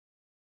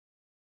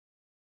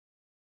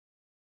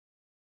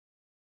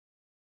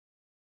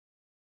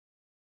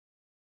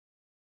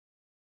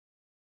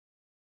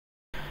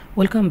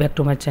Welcome back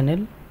to my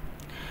channel.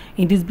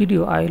 In this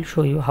video I will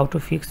show you how to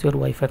fix your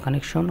Wi-Fi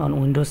connection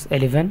on Windows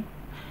 11.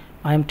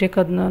 I am Tech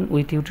Adnan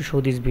with you to show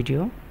this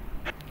video.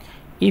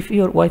 If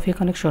your Wi-Fi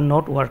connection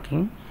not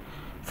working,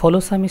 follow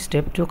some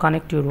step to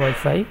connect your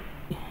Wi-Fi.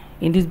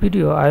 In this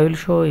video I will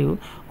show you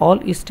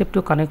all steps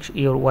to connect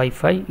your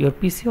Wi-Fi, your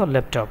PC or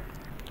laptop.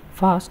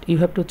 First you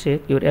have to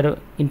check your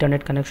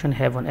internet connection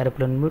have on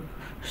airplane mode.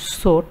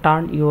 So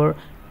turn your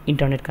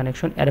internet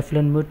connection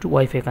airplane mode to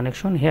Wi-Fi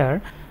connection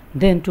here.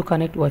 Then to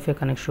connect Wi-Fi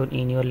connection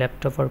in your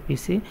laptop or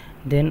PC,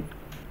 then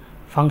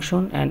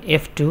function and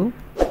F2.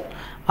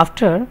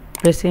 After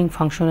pressing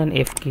function and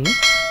F key,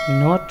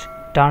 not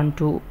turn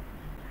to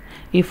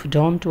if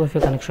done to Wi-Fi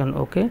connection,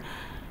 okay,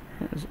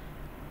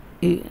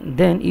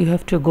 then you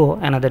have to go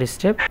another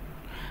step.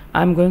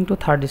 I'm going to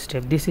third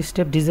step. This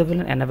step disable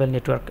and enable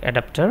network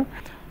adapter.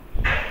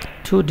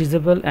 To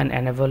disable and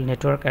enable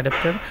network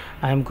adapter,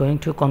 I am going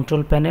to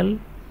control panel.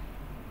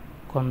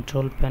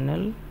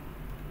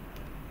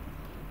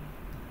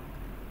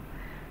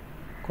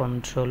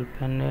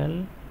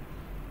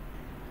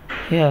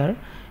 Here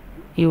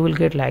you will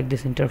get like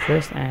this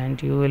interface,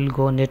 and you will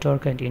go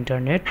network and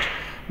internet,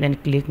 then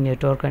click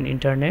network and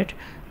internet,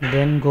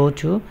 then go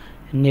to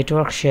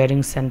network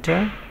sharing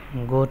center,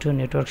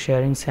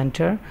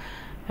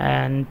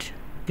 and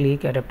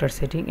click adapter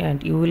setting,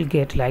 and you will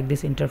get like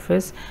this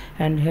interface.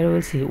 And here you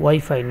will see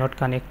Wi-Fi not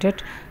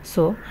connected,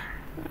 so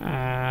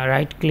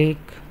right click,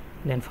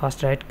 then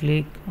first right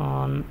click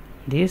on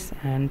this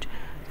and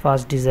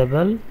first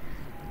disable,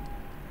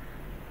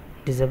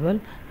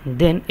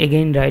 then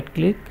again right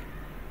click,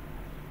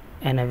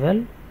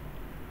 enable.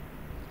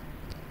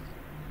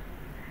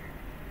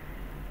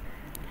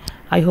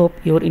 I hope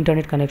your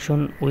internet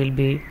connection will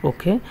be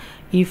okay.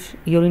 If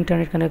your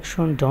internet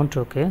connection don't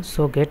okay,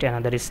 so get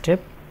another step.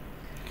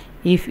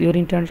 If your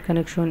internet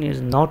connection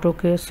is not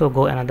okay, so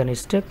go another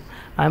step.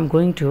 I am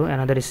going to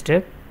another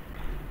step.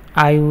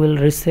 I will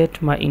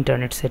reset my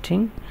internet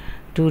setting.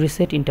 To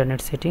reset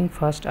internet setting,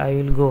 first I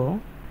will go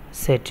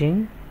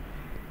setting.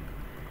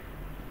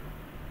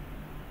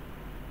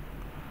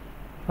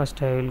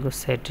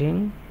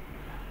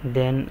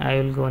 Then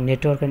I will go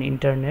network and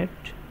internet.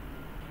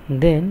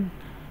 Then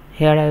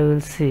here I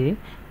will see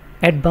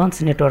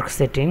advanced network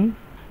setting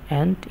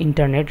and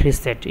internet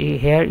reset.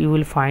 Here you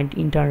will find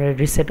internet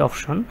reset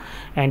option,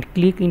 and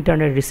click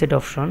internet reset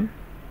option.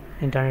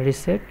 Internet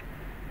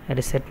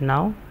reset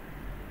now.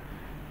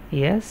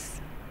 Yes.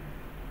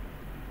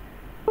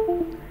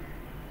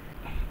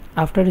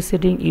 After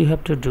resetting, you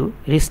have to do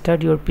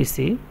restart your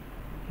PC,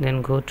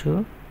 then go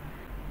to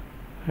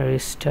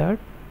restart.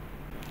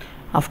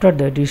 After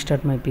that,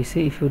 restart my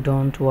PC. If you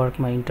don't work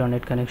my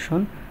internet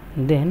connection,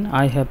 then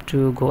I have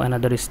to go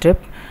another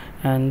step,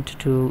 and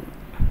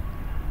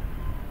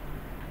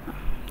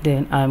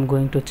then I am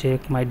going to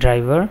check my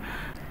driver.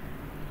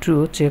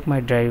 To check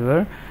my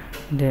driver,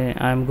 then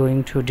I am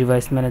going to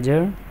device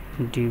manager,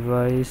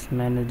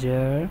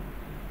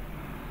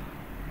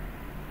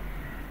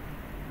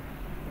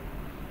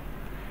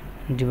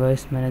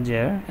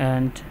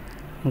 and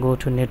go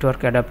to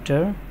network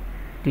adapter.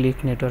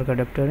 Click network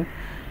adapter.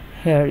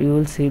 Here you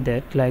will see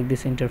that like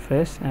this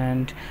interface,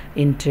 and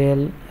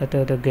Intel the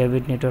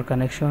gigabit network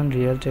connection,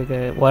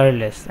 Realtek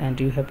wireless, and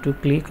you have to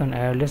click on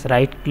wireless,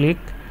 right click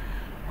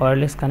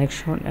wireless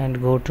connection and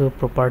go to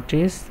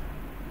properties.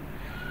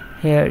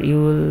 Here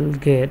you will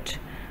get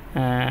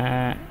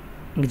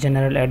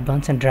general,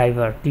 advanced and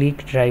driver.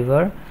 Click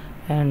driver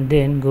and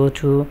then go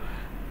to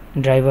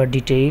driver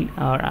detail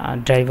or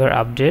driver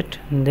update,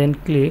 and then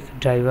click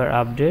driver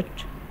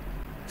update.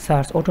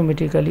 Search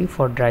automatically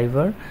for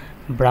driver,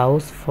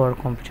 browse for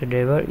computer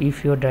driver.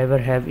 If your driver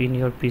have in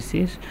your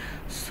PCs,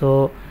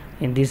 so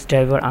in this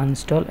driver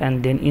uninstall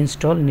and then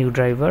install new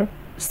driver.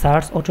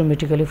 Search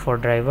automatically for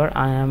driver.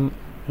 I am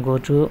go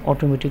to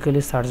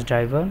automatically search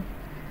driver.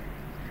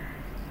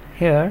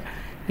 Here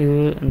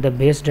the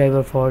base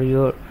driver for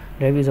your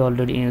driver is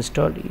already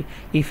installed.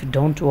 If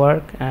don't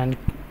work, and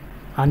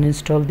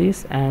uninstall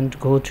this and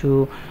go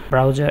to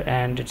browser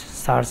and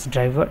search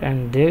driver,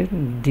 and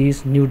then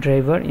this new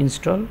driver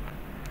install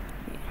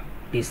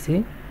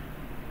PC.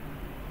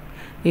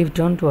 If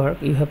don't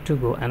work, you have to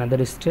go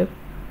another step,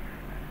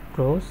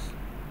 close,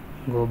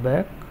 go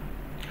back.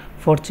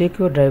 For check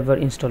your driver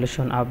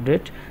installation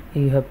update,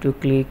 you have to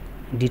click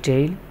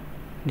detail.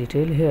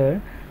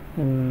 Here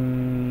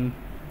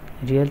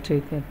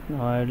Realtek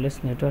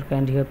wireless network,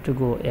 and you have to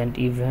go and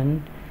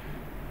event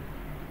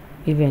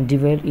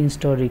device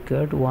install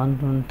record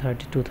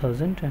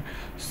 132,000.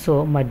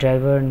 So my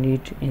driver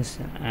need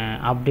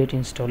update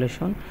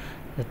installation.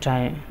 The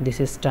time, this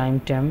is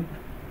time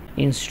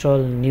install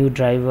new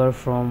driver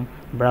from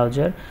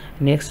browser.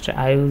 Next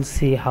I will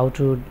see how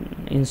to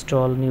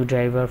install new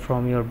driver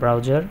from your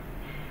browser.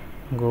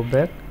 Go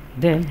back.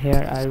 Then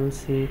here I will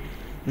see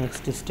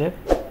next step.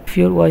 If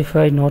your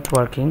Wi-Fi not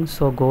working,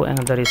 so go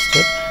another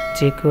step.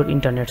 Check your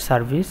internet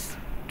service.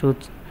 To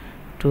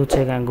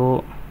check and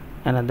go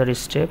another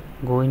step,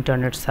 go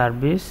internet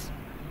service,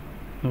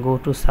 go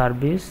to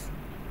service,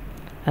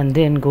 and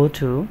then go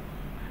to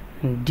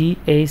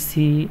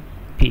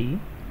DACP,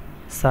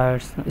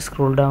 search,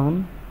 scroll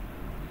down,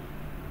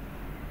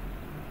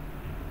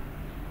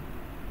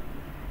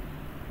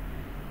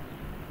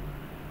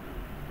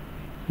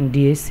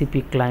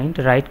 DHCP client,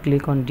 right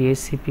click on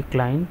DHCP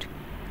client,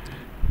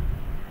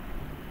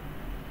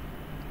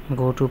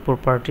 go to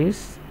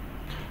properties.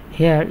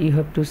 Here you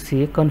have to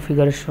see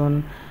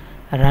configuration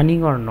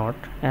running or not,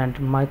 and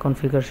my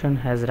configuration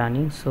has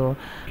running. So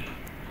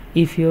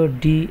if your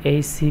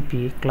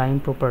DHCP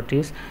client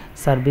properties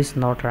service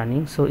not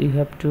running, so you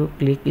have to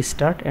click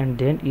start and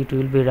then it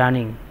will be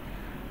running.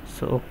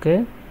 So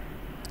okay,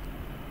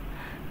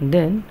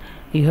 then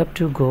you have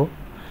to go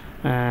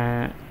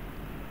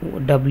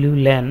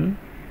WLAN,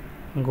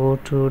 go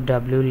to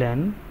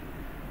WLAN,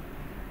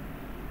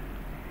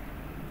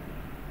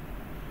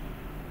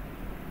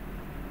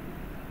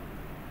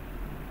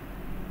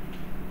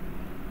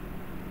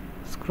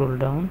 scroll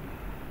down,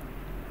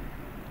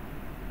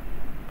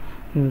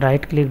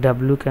 right click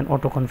WLAN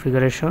auto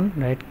configuration,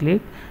 right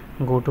click,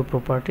 go to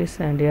properties,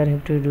 and here you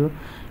have to do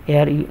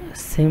here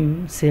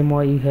same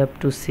way you have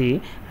to see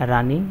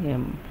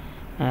running.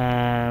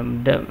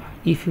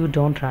 If you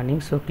don't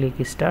running, so click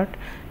start,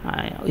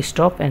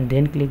 stop, and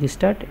then click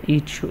start.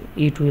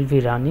 It will be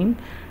running,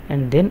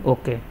 and then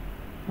okay,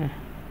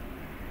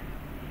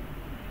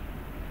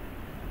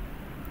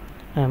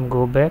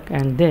 go back,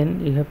 and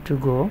then you have to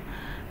go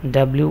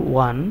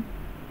W1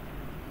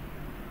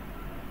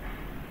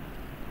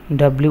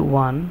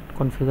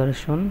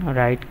 configuration,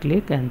 right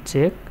click and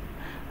check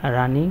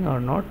running or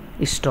not,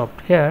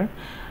 stopped. Here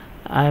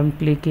I am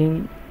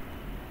clicking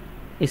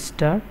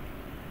start,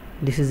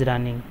 this is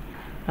running.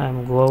 I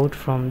am go out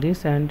from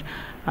this, and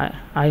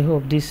I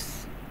hope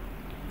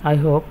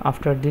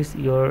after this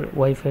your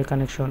Wi-Fi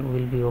connection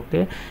will be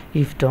okay.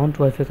 If don't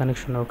Wi-Fi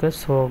connection okay,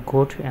 so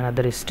go to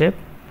another step.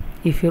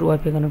 If your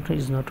Wi-Fi connection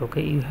is not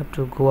okay, you have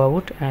to go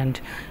out and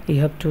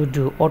you have to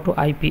do auto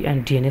IP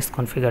and DNS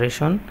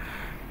configuration.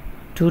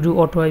 To do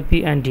auto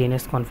IP and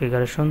DNS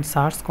configuration,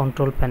 search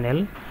control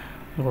panel,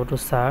 go to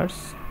search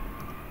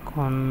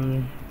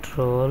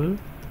control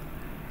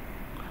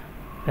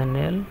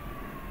panel,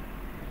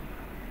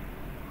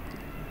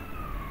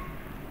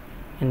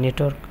 and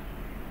network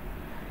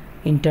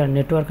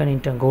and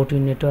internet, go to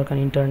network and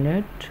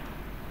internet,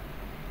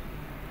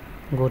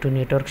 go to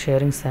network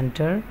sharing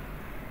center,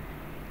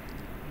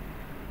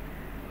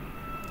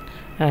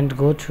 and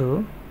go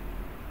to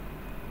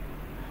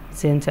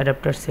change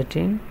adapter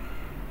setting,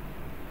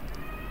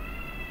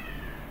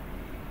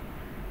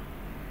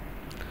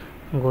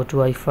 go to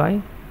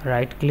Wi-Fi,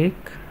 right click,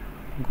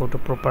 go to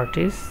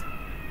properties,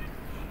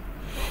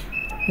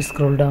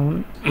 scroll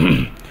down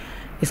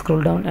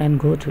scroll down and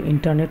go to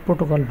internet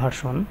protocol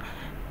version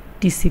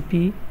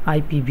TCP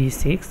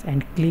IPv6,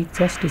 and click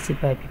just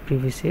TCP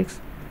IPv6,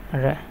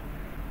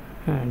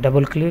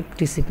 double click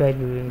TCP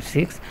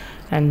IPv6,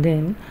 and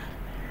then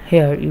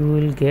here you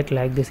will get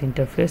like this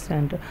interface,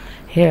 and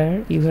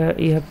here you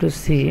have to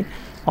see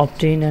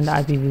obtain and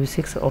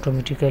IPv6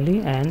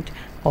 automatically and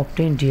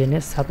obtain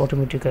DNS sub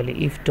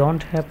automatically. If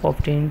don't have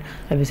obtain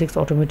IPv6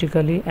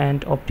 automatically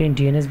and obtain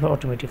DNS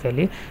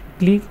automatically,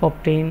 click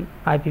obtain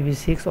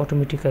IPv6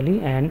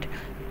 automatically and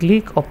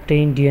click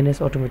obtain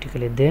DNS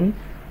automatically, then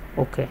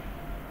okay.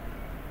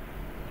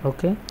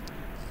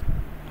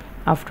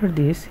 After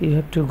this you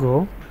have to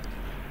go.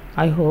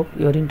 I hope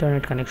your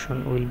internet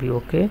connection will be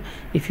okay.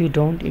 If you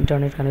don't,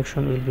 internet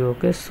connection will be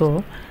okay.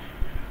 So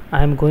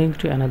I am going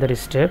to another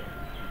step.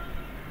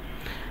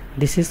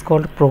 This is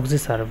called proxy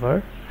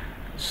server.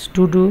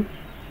 To do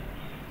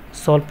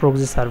solve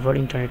proxy server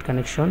internet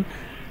connection,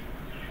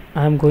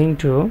 I am going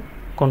to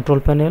control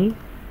panel,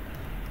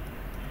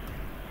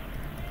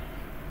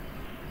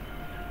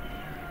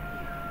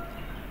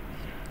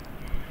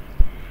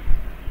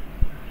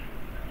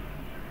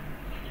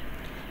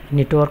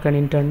 network and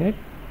internet,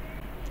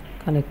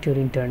 connect your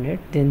internet,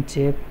 then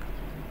check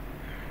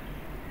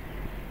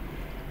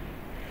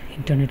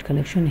internet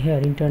connection. Here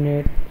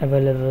internet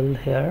available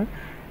here,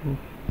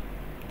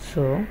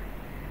 so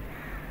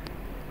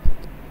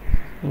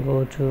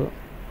go to,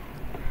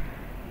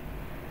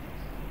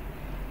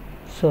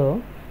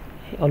 so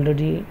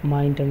already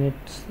my internet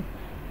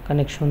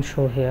connection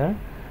show here.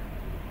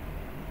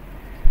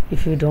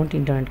 If you don't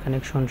internet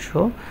connection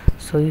show,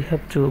 so you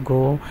have to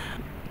go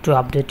to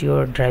update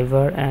your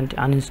driver and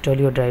uninstall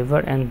your driver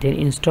and then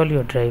install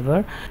your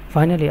driver.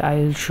 Finally I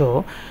will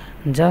show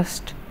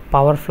just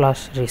power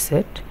flash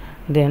reset.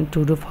 Then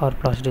to do power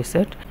flash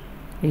reset,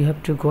 you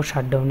have to go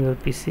shut down your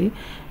PC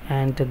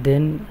and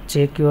then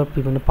check your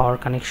power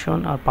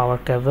connection or power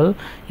cable.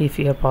 If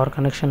your power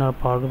connection or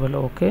power cable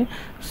okay,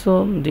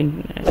 so the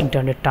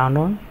internet turn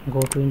on,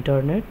 go to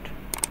internet,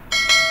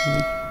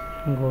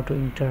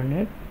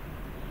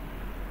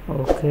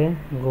 okay,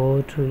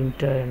 go to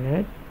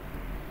internet,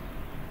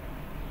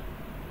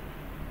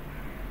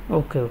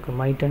 okay,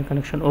 my internet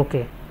connection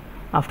okay.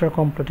 After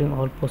completing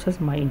all process,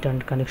 my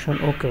internet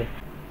connection okay.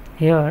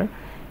 Here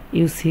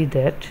you see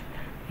that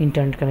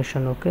internet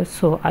connection. Okay,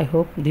 so I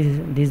hope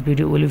this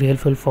video will be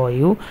helpful for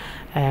you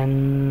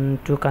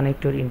and to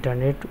connect your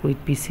internet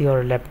with PC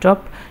or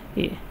laptop.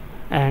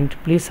 And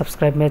please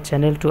subscribe my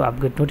channel to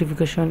upgrade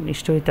notification.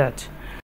 Stay with us.